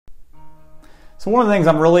So one of the things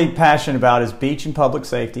I'm really passionate about is beach and public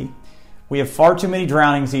safety. We have far too many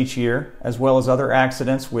drownings each year, as well as other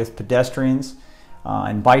accidents with pedestrians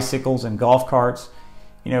and bicycles and golf carts.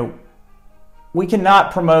 You know, we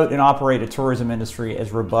cannot promote and operate a tourism industry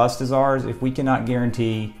as robust as ours if we cannot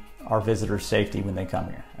guarantee our visitors' safety when they come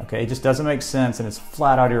here. Okay, it just doesn't make sense, and it's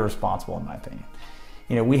flat out irresponsible in my opinion.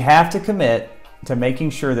 You know, we have to commit to making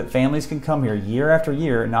sure that families can come here year after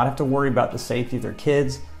year and not have to worry about the safety of their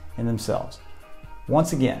kids and themselves.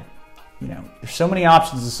 Once again, you know, there's so many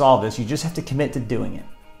options to solve this. You just have to commit to doing it.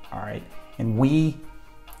 All right, and we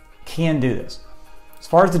can do this. As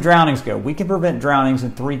far as the drownings go, we can prevent drownings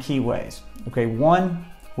in 3 key ways. Okay, 1,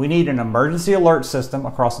 we need an emergency alert system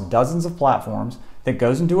across dozens of platforms that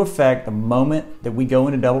goes into effect the moment that we go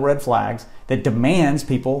into double red flags that demands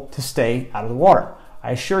people to stay out of the water.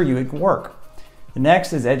 I assure you it can work. The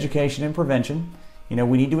next is education and prevention. You know,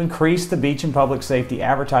 we need to increase the beach and public safety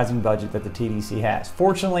advertising budget that the TDC has.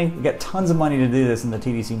 Fortunately, we got tons of money to do this in the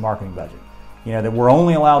TDC marketing budget, you know, that we're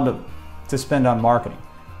only allowed to spend on marketing.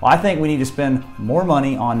 Well, I think we need to spend more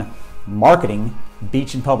money on marketing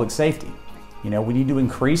beach and public safety. You know, we need to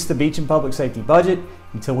increase the beach and public safety budget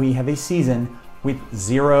until we have a season with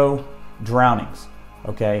 0 drownings.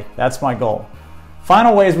 Okay, that's my goal.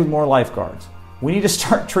 Final way is with more lifeguards. We need to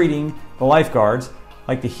start treating the lifeguards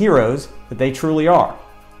like the heroes that they truly are.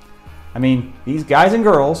 I mean, these guys and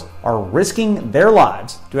girls are risking their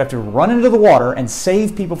lives to have to run into the water and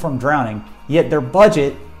save people from drowning, yet their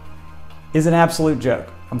budget is an absolute joke.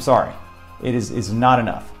 I'm sorry, it is not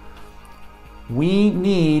enough. We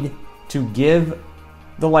need to give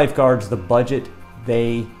the lifeguards the budget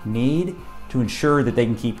they need to ensure that they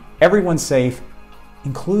can keep everyone safe,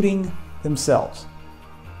 including themselves.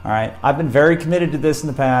 All right, I've been very committed to this in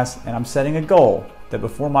the past, and I'm setting a goal that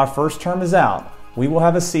before my first term is out, we will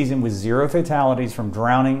have a season with 0 fatalities from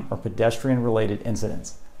drowning or pedestrian-related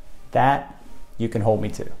incidents. That you can hold me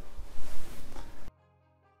to.